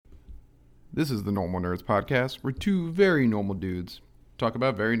This is the Normal Nerds Podcast, where two very normal dudes talk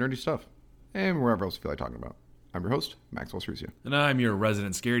about very nerdy stuff, and wherever else you feel like talking about. I'm your host, Maxwell Cerusia. And I'm your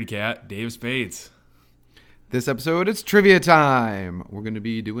resident scaredy cat, Dave Spades. This episode, it's trivia time. We're going to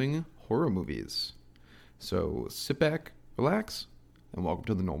be doing horror movies. So sit back, relax, and welcome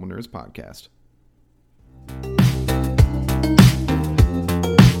to the Normal Nerds Podcast.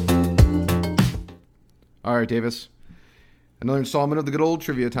 All right, Davis. Another installment of the good old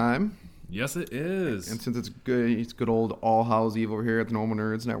trivia time. Yes, it is. And since it's good old All Hallows Eve over here at the Normal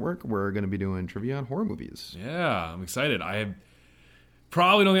Nerds Network, we're going to be doing trivia on horror movies. Yeah, I'm excited. I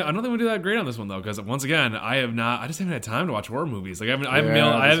don't think we'll do that great on this one though, because once again, I just haven't had time to watch horror movies. Like I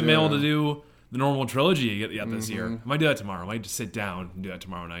haven't been able to do the normal trilogy yet this year. I might do that tomorrow. I might just sit down and do that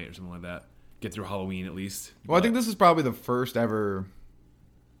tomorrow night or something like that. Get through Halloween at least. Well, I think this is probably the first ever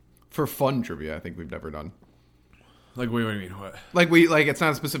for fun trivia I think we've never done. Like, what do you mean? What? Like it's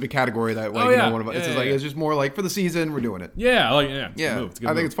not a specific category that one of us. It's just more like for the season we're doing it. Yeah, I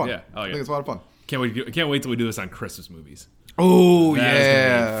think it's fun. Yeah, I think it's a lot of fun. Can't wait till we do this on Christmas movies. Oh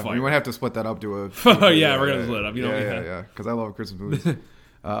yeah, we might have to split that up to a. Yeah, we're gonna split it up. Yeah, because I love Christmas movies.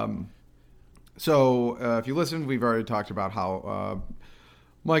 So if you listen, we've already talked about how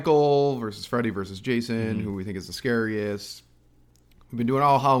Michael versus Freddy versus Jason, who we think is the scariest. We've been doing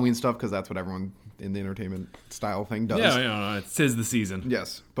all Halloween stuff because that's what everyone in the entertainment style thing does. Yeah, it says the season.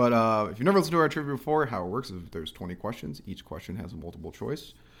 Yes, but if you've never listened to our trivia before, how it works is there's 20 questions. Each question has a multiple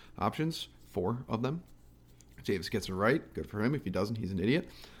choice options, 4 of them. If Davis gets it right, good for him. If he doesn't, he's an idiot.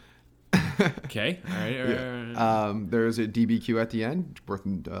 Okay, all right. There's a DBQ at the end, worth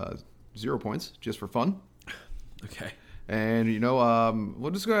 0 points, just for fun. Okay. And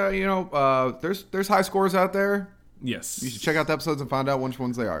we'll just go. There's high scores out there. Yes. You should check out the episodes and find out which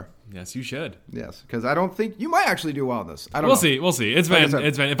ones they are. Yes, you should. Yes, because I don't think you might actually do well on this. I don't know. We'll see. It's been.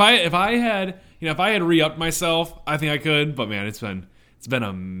 If I had re-upped myself, I think I could. But man, it's been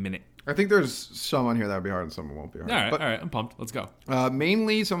a minute. I think there's some on here that would be hard and some won't be hard. All right. I'm pumped. Let's go.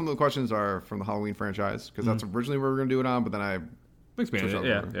 Mainly, some of the questions are from the Halloween franchise because that's originally where we were going to do it on, but then I expanded it.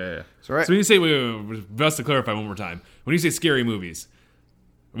 Yeah. So, right. So when you say, best to clarify one more time, when you say scary movies,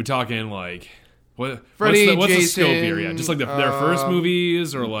 are we talking like? Freddy, what's Jason, the scope here? Yeah, just like their first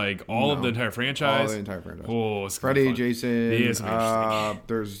movies, or like all of the entire franchise. All the entire franchise. Oh, it's Freddy, fun. Jason. Yeah, it's gonna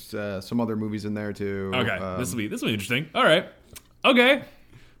be interesting. There's some other movies in there too. Okay, this will be interesting. All right. Okay.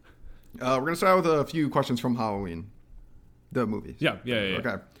 We're gonna start with a few questions from Halloween, the movies. Yeah.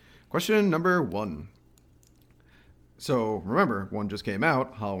 Okay. Question number 1. So remember, one just came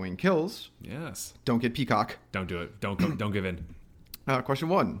out. Halloween Kills. Yes. Don't get Peacock. Don't do it. Don't give in. Question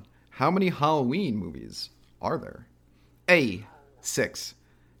 1. How many Halloween movies are there? A, 6.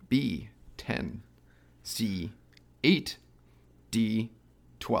 B, 10. C, 8. D,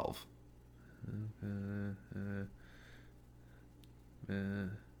 12. Give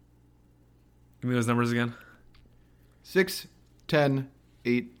me those numbers again. 6, 10,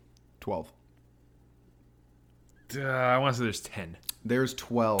 8, 12. I want to say there's 10. There's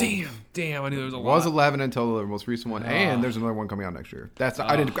 12. Damn! I knew there was a lot. It was 11 until the most recent one, and there's another one coming out next year.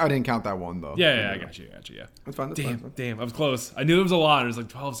 I didn't count that one though. Yeah, I got you. Yeah, that's fine. Damn! I was close. I knew there was a lot. It was like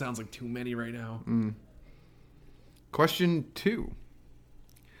 12 sounds like too many right now. Question 2.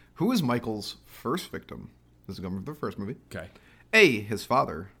 Who is Michael's first victim? This is coming from the first movie. Okay. A, his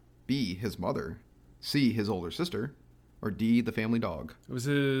father. B, his mother. C, his older sister. Or D, the family dog. It was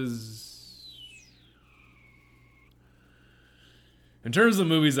his. In terms of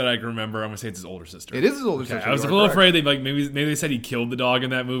the movies that I can remember, I'm gonna say it's his older sister. It is his older sister. I was a little afraid they maybe they said he killed the dog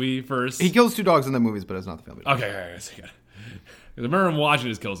in that movie first. He kills 2 dogs in the movies, but it's not the family dog. Okay, all right. I remember him watching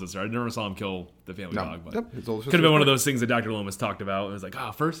his kill sister. I never saw him kill the family dog. But his older sister. Could have been one of those things that Dr. Loomis talked about. It was like,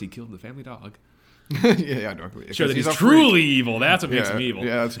 first he killed the family dog. yeah, Sure that he's truly evil. That's what makes him evil.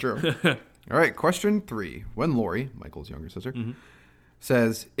 Yeah, that's true. All right, question 3. When Laurie, Michael's younger sister,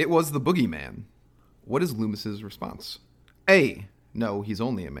 says, "It was the boogeyman," what is Loomis's response? A, no, he's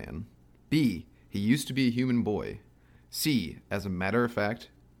only a man. B, he used to be a human boy. C, as a matter of fact,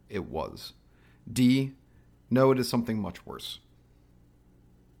 it was. D, no, it is something much worse.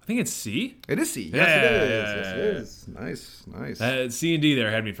 I think it's C. It is C. Yes, it is. Yes, it is. Nice. C and D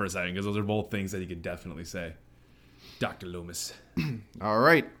there had me for a second because those are both things that you could definitely say. Dr. Loomis. All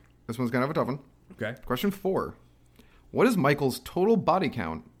right. This one's kind of a tough one. Okay. Question 4. What is Michael's total body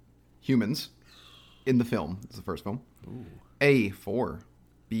count, humans, in the film? This is the first film. Ooh. A, 4.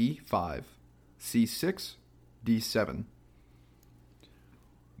 B, 5. C, 6. D, 7.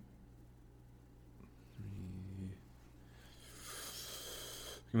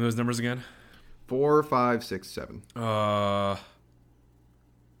 Give me those numbers again. 4, 5, 6, 7.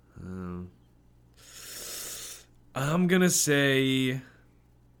 I'm gonna say.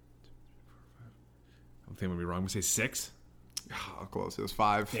 I'm thinking I'm gonna be wrong. I'm gonna say 6. Oh, close. It was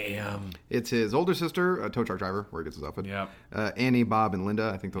 5. Damn. It's his older sister, a tow truck driver, where he gets his outfit. Yep. Annie, Bob, and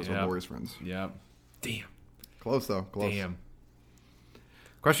Linda. I think those are Yep. Lori's friends. Yep. Damn. Close, though. Close. Damn.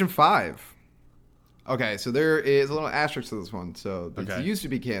 Question 5. Okay, so there is a little asterisk to this one. So this Okay. used to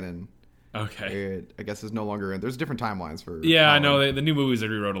be canon. Okay. It, I guess, is no longer in. There's different timelines for. Yeah, I know. The new movies, they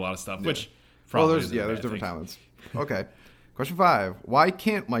rewrote a lot of stuff, which Well, probably there's isn't a there's bad different thing. timelines. Okay. Question 5. Why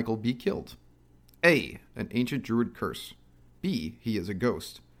can't Michael be killed? A. An ancient druid curse. B. He is a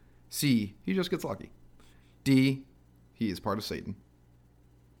ghost. C. He just gets lucky. D. He is part of Satan.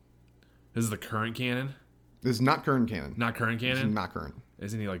 This is the current canon? This is not current canon. Not current This is canon? not current.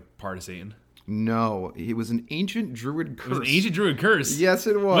 Isn't he like part of Satan? No, he was an ancient druid curse. It was an ancient druid curse? Yes,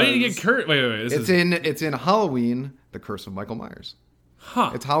 it was. Why did he get cursed? Wait. It's in Halloween, the curse of Michael Myers.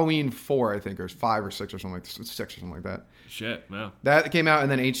 Huh. It's Halloween 4, I think, or 5 or 6 or something like 6 or something like that. Shit, no. That came out,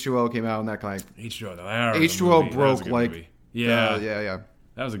 and then H2O came out, and that kind of H2O, though. That was a H2O movie. That was a broke good like movie. Yeah. yeah.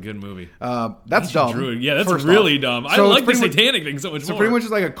 That was a good movie. That's Ancient dumb. Druid. Yeah, that's first really off. dumb. I So it's like the pretty much- satanic thing so much So more. pretty much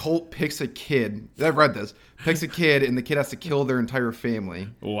it's like a cult picks a kid. I've read this. Picks a kid, and the kid has to kill their entire family.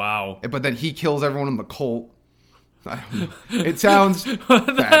 Wow. But then he kills everyone in the cult. I don't know. It sounds What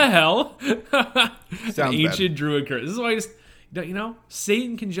the bad. hell? Sounds Ancient druid curse. This is why I just,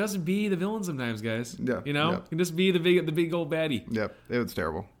 Satan can just be the villain sometimes, guys. Yeah, You know, yeah. can just be the big old baddie. Yep, it was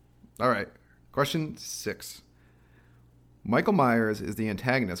terrible. All right. Question 6. Michael Myers is the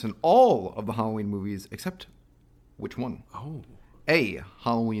antagonist in all of the Halloween movies except which one? Oh. A.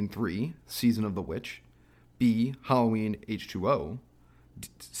 Halloween 3, Season of the Witch. B. Halloween H2O.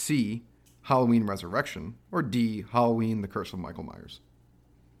 C. Halloween Resurrection. Or D. Halloween The Curse of Michael Myers.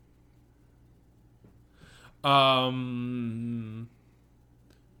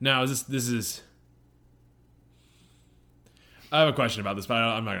 Now this is. I have a question about this, but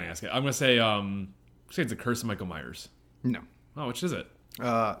I'm not going to ask it. I'm going to say it's the Curse of Michael Myers. No. Oh, which is it?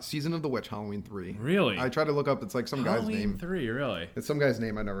 Season of the Witch, Halloween 3. Really? I tried to look up. It's like some guy's Halloween name. 3, really? It's some guy's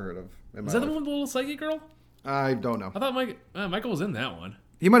name I never heard of. In Is my that the life. one with the little psychic girl? I don't know. I thought Michael was in that one.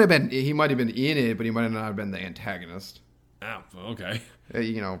 He might have been in it, but he might not have been the antagonist. Oh, okay.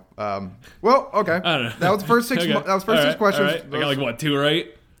 Well, okay. I don't know. That was the first 6. Okay. That was the first All 6 questions. All right. I got like what, 2 right?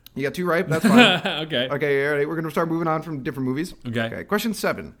 You got 2 right. That's fine. Okay. Okay, all right. We're gonna start moving on from different movies. Okay. Question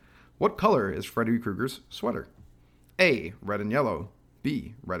 7. What color is Freddy Krueger's sweater? A. Red and yellow.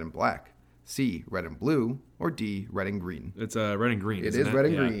 B. Red and black. C. Red and blue. Or D. Red and green. It's red and green. It isn't is red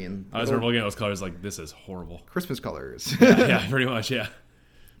and green. I was looking at those colors like this is horrible. Christmas colors. Yeah, pretty much. Yeah.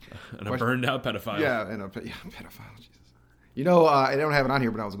 And a burned out pedophile. Yeah, and pedophile. Jesus. I don't have it on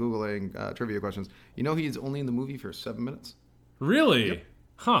here, but I was googling trivia questions. He's only in the movie for 7 minutes. Really? Yep.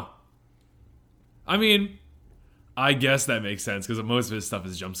 Huh. I mean, I guess that makes sense because most of his stuff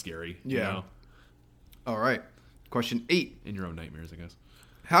is jump scary. You Yeah. know? All right. Question 8. In your own nightmares, I guess.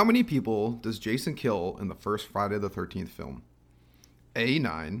 How many people does Jason kill in the first Friday the 13th film? A.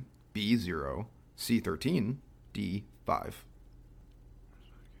 9, B. 0, C. 13, D. 5.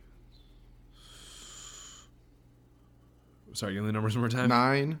 Sorry, give me the numbers one more time.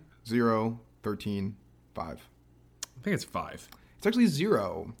 9, 0, 13, 5. I think it's 5. It's actually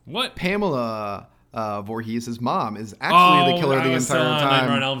 0. What? Pamela Voorhees, his mom, is actually the killer I the was entire still on Nightmare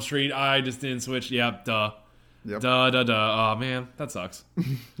on time. Elm Street. I just didn't switch. Yep, duh. Yep. Duh. Oh, man. That sucks.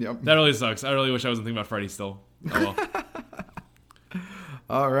 Yep. That really sucks. I really wish I wasn't thinking about Freddy still. Oh, well.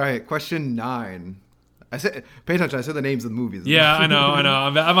 All right. Question 9. Pay attention. I said the names of the movies. Yeah, I know.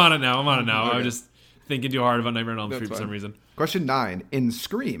 I'm on it now. Okay. I'm just thinking too hard about Nightmare on Elm That's Street for fine. some reason. Question 9. In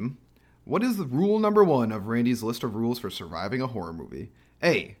Scream, what is the rule number 1 of Randy's list of rules for surviving a horror movie?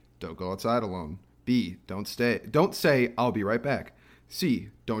 A. Don't go outside alone. B. Don't say I'll be right back. C.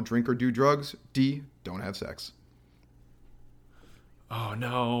 Don't drink or do drugs. D. Don't have sex. Oh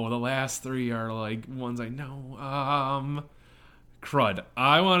no, the last 3 are like ones I know. Crud.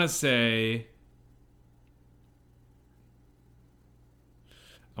 I want to say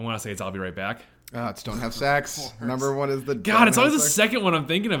it's I'll be right back. It's don't have sex. Number 1 is the God, it's don't always have the sex. second one I'm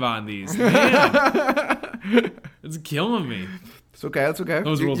thinking about in these. Man. It's killing me. It's okay. That's okay.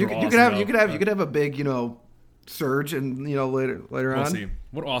 Those rules you, are you awesome, could have though. you could have a big surge and later We'll on. see.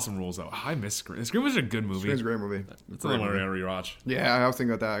 What awesome rules though. I miss Scream. Scream was a good movie. Scream's a great movie. It's another one I gotta rewatch. Yeah, I was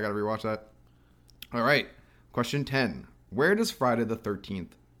thinking about that. I got to rewatch that. All right. Question 10. Where does Friday the 13th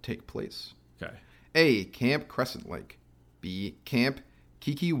take place? Okay. A. Camp Crescent Lake. B. Camp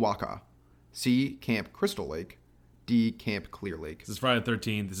Kikiwaka. C. Camp Crystal Lake. D. Camp Clear Lake. This is Friday the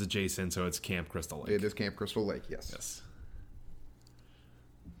 13th. This is Jason, so it's Camp Crystal Lake. It is Camp Crystal Lake, yes. Yes.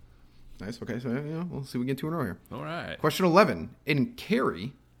 Nice. Okay, so we'll see if we get 2 in a row here. All right. Question 11. In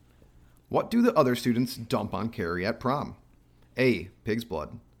Carrie, what do the other students dump on Carrie at prom? A. Pig's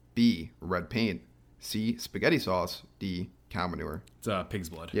blood. B. Red paint. C. Spaghetti sauce. D. Cow manure. It's pig's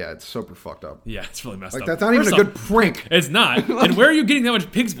blood. Yeah, it's super fucked up. Yeah, it's really messed Like, up. that's not even a good prank. It's not. And where are you getting that much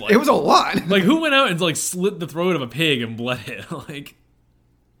pig's blood? It was a lot. Like, who went out and like slit the throat of a pig and bled it? Like,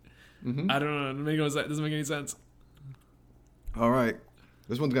 I don't know. It doesn't make any sense. All right.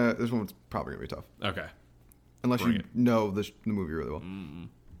 This one's probably gonna be tough. Okay. Unless Bring you it. know the movie really well.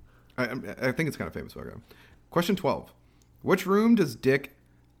 I think it's kind of famous. Okay. Question 12. Which room does Dick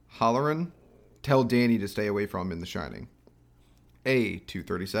Halloran tell Danny to stay away from in The Shining? A.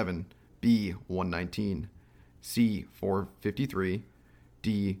 237. B. 119. C. 453.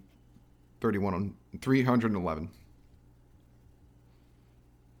 D. 311.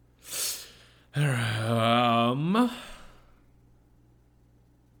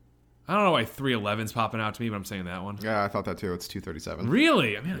 I don't know why 311's popping out to me, but I'm saying that one. Yeah, I thought that too. It's 237.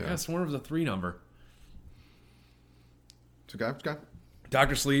 Really? I mean, I could have sworn it was a 3 number. It's okay.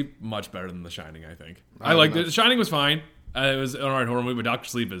 Doctor Sleep, much better than The Shining, I think. I I liked don't it. The Shining was fine. It was an alright horror movie, but Doctor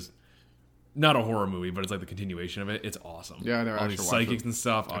Sleep is not a horror movie, but it's like the continuation of it. It's awesome. Yeah, I know. All these psychics and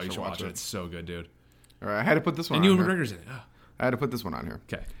stuff. I Oh, you should should watch watch it. it. It's so good, dude. All right, I had to put this one And on Ewan here. McGregor's in it. Oh. I had to put this one on here.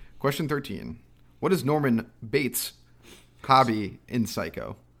 Okay. Question 13. What is Norman Bates' hobby in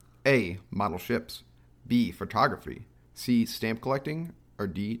Psycho? A. Model ships. B. Photography. C. Stamp collecting. Or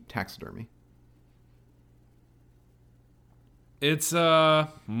D. Taxidermy. It's damn.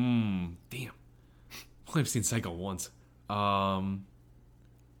 I've seen Psycho once.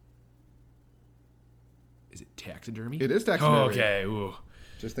 Is it taxidermy? It is taxidermy. Oh, okay. Ooh.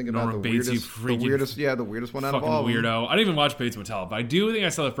 Just think about Norman the Bates, you weirdest, freaking the weirdest one out of Fucking all. weirdo. I didn't even watch Bates Motel, but I do think I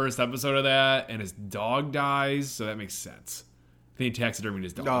saw the first episode of that, and his dog dies, so that makes sense. I think he taxidermied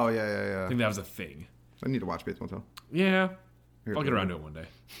his dog. Oh, yeah. I think that was a thing. I need to watch Bates Motel. Yeah. Here, I'll get around to it one day.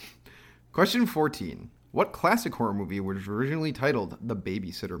 Question 14. What classic horror movie was originally titled The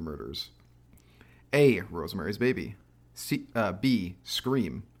Babysitter Murders? A. Rosemary's Baby. B.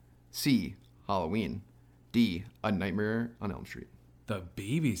 Scream. C. Halloween. D. A Nightmare on Elm Street. The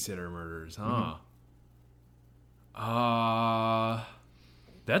Babysitter Murders, huh?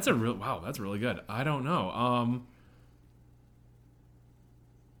 That's really good. I don't know.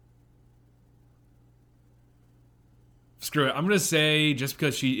 Screw it. I'm gonna say, just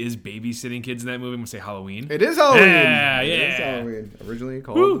because she is babysitting kids in that movie, I'm gonna say Halloween. It is Halloween. Yeah, It is yeah. Halloween. Originally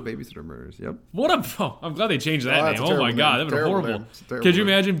called The Babysitter Murders. Yep. I'm glad they changed that that's name. a Oh my terrible god, name. that would be Terrible horrible. name. It's a terrible Could you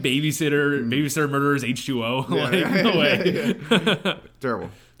name. imagine babysitter murderers H2O? No way.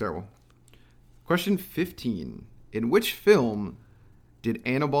 Terrible. Question 15. In which film did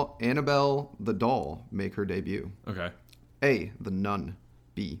Annabelle the doll make her debut? Okay. A. The Nun.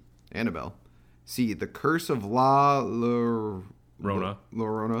 B. Annabelle. C. The Curse of La Llorona.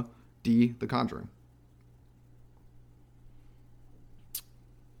 D. The Conjuring.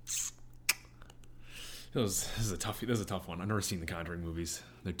 This is a tough one. I've never seen the Conjuring movies.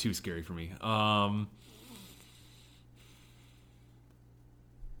 They're too scary for me.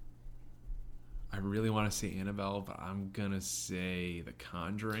 I really want to say Annabelle, but I'm gonna say The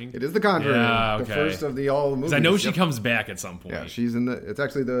Conjuring. It is The Conjuring. Yeah, The okay. first of all the movies. Because I know she Yep. comes back at some point. Yeah, she's in the. It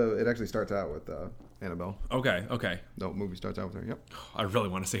actually starts out with Annabelle. Okay. No, movie starts out with her. Yep. I really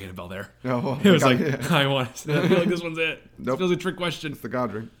want to say Annabelle there. Oh, It was God, like, yeah. I want to. I feel like this one's it. Nope. It feels like a trick question. It's The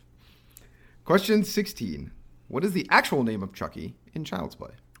Conjuring. Question 16. What is the actual name of Chucky in Child's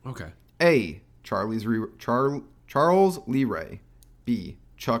Play? Okay. A. Charles Lee Ray. B.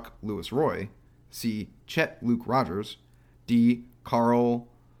 Chuck Lewis Roy. C. Chet Luke Rogers. D. Carl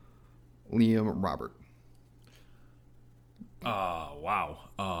Liam Robert. Wow.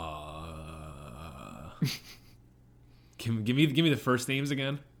 Give me the first names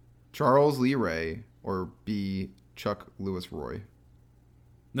again. Charles Lee Ray or B. Chuck Lewis Roy.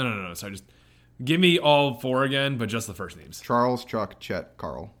 No. Sorry, just give me all 4 again, but just the first names. Charles, Chuck, Chet,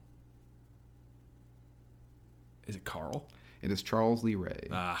 Carl. Is it Carl? It is Charles Lee Ray.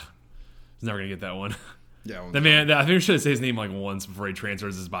 He's never gonna get that one. Yeah, The man. I think we should say his name like once before he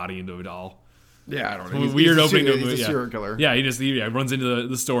transfers his body into a doll. Yeah, I don't know. Weird opening to a He's movie. a serial killer. Yeah, he just runs into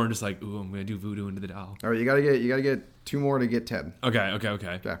the store and just like, ooh, I'm gonna do voodoo into the doll. All right, you gotta get 2 more to get 10. Okay.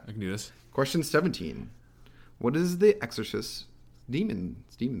 Yeah. I can do this. Question 17. What is the Exorcist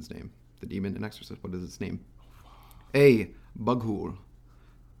demon's name? The demon in Exorcist. What is its name? A. Bughul.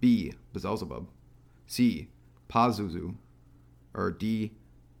 B. Beelzebub. C. Pazuzu. Or D.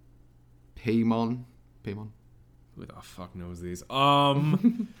 Paimon. Who the fuck knows these?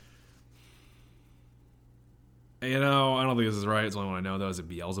 You know, I don't think this is right. It's the only one I know, though. Is it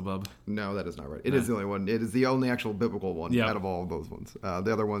Beelzebub? No, that is not right. It is the only one. It is the only actual biblical one out of all of those ones.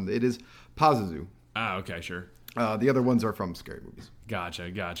 The other one, it is Pazuzu. Ah, okay, sure. The other ones are from scary movies. Gotcha.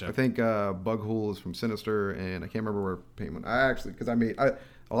 I think Bughole is from Sinister, and I can't remember where Pain. Because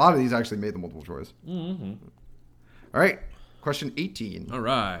a lot of these actually made the multiple choice. Mm-hmm. All right, question 18. All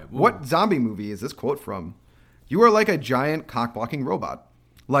right. Ooh. What zombie movie is this quote from? You are like a giant cock-blocking robot,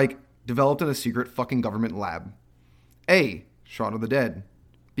 like developed in a secret fucking government lab. A. Shaun of the Dead.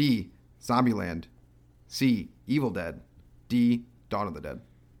 B. Zombieland. C. Evil Dead. D. Dawn of the Dead.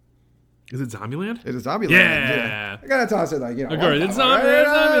 Is it Zombieland? It is Zombieland. Yeah. I gotta toss it like, it's Zombieland. It's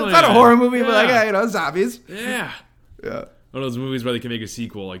not a horror movie, but zombies. Yeah. Yeah. One of those movies where they can make a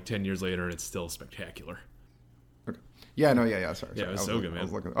sequel like 10 years later and it's still spectacular. Okay. Yeah, sorry. Yeah, it was so good, man.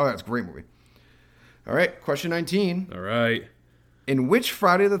 That's a great movie. All right, question 19. All right. In which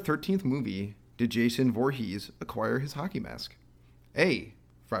Friday the 13th movie did Jason Voorhees acquire his hockey mask? A.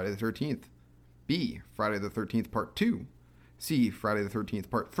 Friday the 13th. B. Friday the 13th Part 2. C. Friday the 13th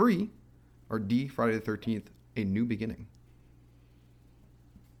Part 3. Or D. Friday the 13th, A New Beginning.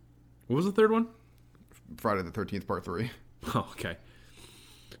 What was the third one? Friday the 13th Part 3. Oh, okay.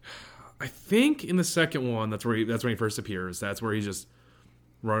 I think in the second one, that's when he first appears. That's where he's just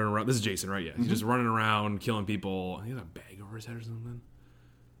running around. This is Jason, right? Yeah. He's just running around, killing people. He has a bag over his head or something.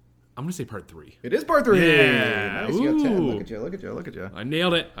 I'm going to say Part 3. It is Part 3. Yeah. Nice. You got 10. Look at you. I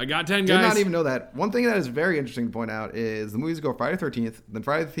nailed it. I got 10, guys. Did not even know that. One thing that is very interesting to point out is the movies go Friday the 13th, then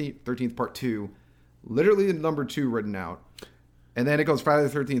Friday the 13th Part 2, literally the number 2 written out. And then it goes Friday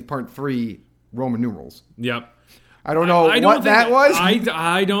the 13th Part 3, Roman numerals. Yep. I don't know what that was.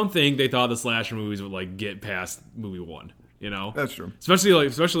 I don't think they thought the slasher movies would like get past movie 1. You know, that's true.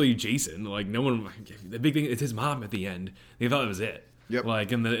 Especially Jason. Like no one. The big thing is his mom at the end. They thought that was it. Yep.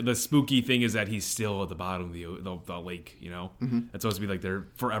 Like, and the spooky thing is that he's still at the bottom of the lake. You know, It's supposed to be like their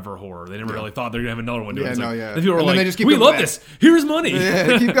forever horror. They never really thought they're gonna have another one. Yeah, The people were like, "We love this. Here's money.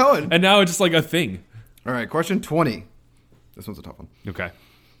 Yeah, keep going." And now it's just like a thing. All right, question 20. This one's a tough one. Okay.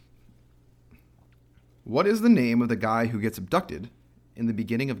 What is the name of the guy who gets abducted in the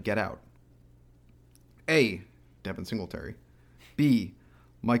beginning of Get Out? A. Devin Singletary. B.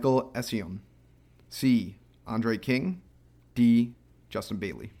 Michael Essien. C. Andre King. D. Justin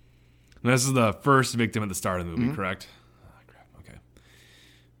Bailey. And this is the first victim at the start of the movie, correct? Oh, crap.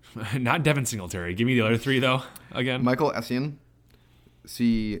 Okay. Not Devin Singletary. Give me the other three, though, again. Michael Essien.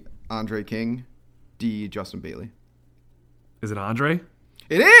 C. Andre King. D. Justin Bailey. Is it Andre?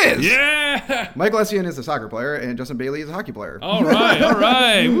 It is! Yeah! Michael Essien is a soccer player, and Justin Bailey is a hockey player. All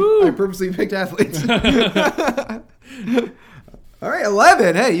right. Woo! I purposely picked athletes. All right,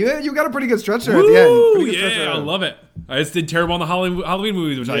 11. Hey, you got a pretty good stretch there at the end. Pretty good I love it. I just did terrible on the Halloween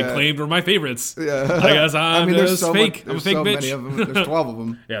movies, which I claimed were my favorites. Yeah. I guess I'm there's fake. I'm a fake so bitch. Many of them. There's 12 of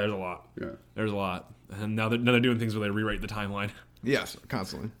them. Yeah, there's a lot. Yeah. There's a lot. And now they're doing things where they rewrite the timeline. Yes,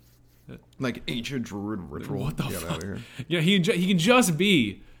 constantly. Like ancient druid ritual. What the fuck? Yeah, he can just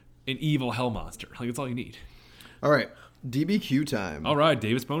be an evil hell monster. Like, that's all you need. All right, DBQ time. All right,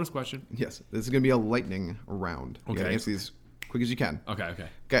 Davis bonus question. Yes, this is going to be a lightning round. You Okay. gotta answer these quick as you can.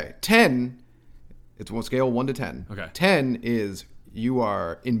 Okay. 10, it's on scale 1 to 10. Okay. 10 is you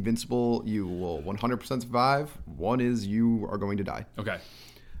are invincible. You will 100% survive. 1 is you are going to die. Okay.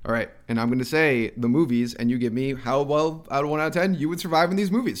 All right, and I'm going to say the movies, and you give me how well out of 1 out of 10 you would survive in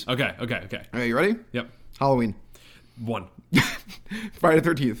these movies. Okay. All right, you ready? Yep. Halloween. 1. Friday the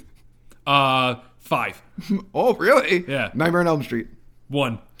 13th. 5. Oh, really? Yeah. Nightmare on Elm Street.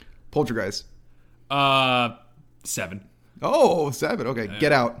 1. Poltergeist. 7. Oh, 7. Okay,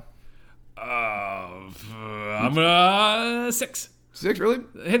 Get Out. I'm gonna 6. 6, really?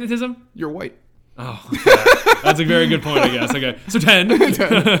 Hypnotism. You're white. Oh, okay. That's a very good point, I guess. Okay, so 10.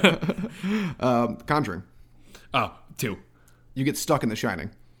 Conjuring. 2. You get stuck in The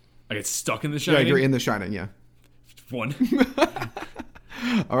Shining. I get stuck in The Shining. Yeah, you're in The Shining, yeah. 1.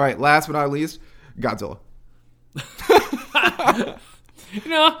 All right, last but not least, Godzilla. I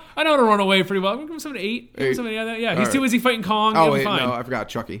know how to run away pretty well. I'm going to give him 8. Yeah, he's too busy fighting Kong. Oh, wait, fine. no, I forgot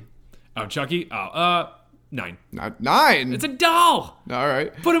Chucky. Oh, Chucky? 9. 9? It's a doll. All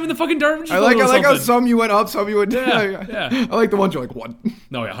right. Put him in the fucking dark. I like how some you went up, some you went down. Yeah. I like the ones you're like, 1.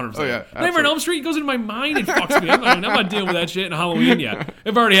 No, yeah, 100%. Oh, yeah. Nightmare on Elm Street goes into my mind and fucks me. I'm not dealing with that shit in Halloween yet.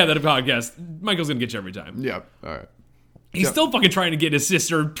 I've already had that podcast. Michael's going to get you every time. Yeah, all right. He's still fucking trying to get his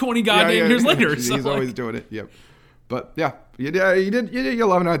sister 20 goddamn years later. He's always doing it. Yep. But yeah, you did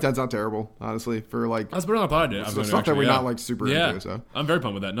 11 out of 10's not terrible, honestly. For like that's better than I thought I did. Stuff that we're not like super into. So I'm very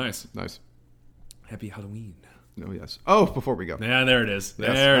pumped with that. Nice. Nice. Happy Halloween. No, yes. Oh, before we go. Yeah, there it is.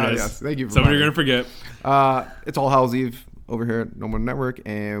 Yes. There it is. Yes. Thank you for Somebody you're reminding going to forget. It's All Hallows Eve over here at No More Network,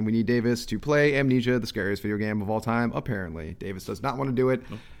 and we need Davis to play Amnesia, the scariest video game of all time, apparently. Davis does not want to do it.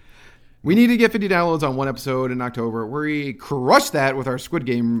 Nope. We need to get 50 downloads on one episode in October. We crushed that with our Squid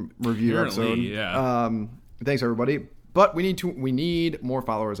Game review episode. Yeah. Thanks, everybody. But we need more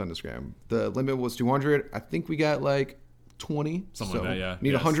followers on Instagram. The limit was 200. I think we got like 20. Something like that, yeah.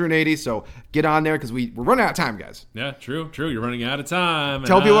 Need 180, so get on there because we're running out of time, guys. Yeah, true. You're running out of time.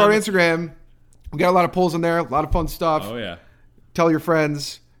 Tell people on Instagram. We got a lot of polls in there, a lot of fun stuff. Oh, yeah. Tell your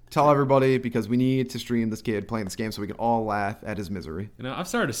friends. Tell everybody because we need to stream this kid playing this game so we can all laugh at his misery. I've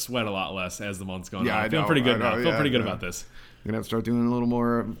started to sweat a lot less as the months go on. Yeah, I feel pretty good now. I feel pretty good about this. You're going to have to start doing a little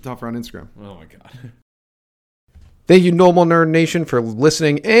more tougher on Instagram. Oh, my God. Thank you, Normal Nerd Nation, for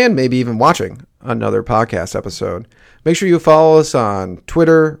listening and maybe even watching another podcast episode. Make sure you follow us on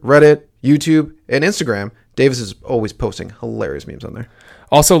Twitter, Reddit, YouTube, and Instagram. Davis is always posting hilarious memes on there.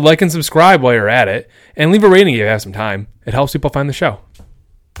 Also, like and subscribe while you're at it, and leave a rating if you have some time. It helps people find the show.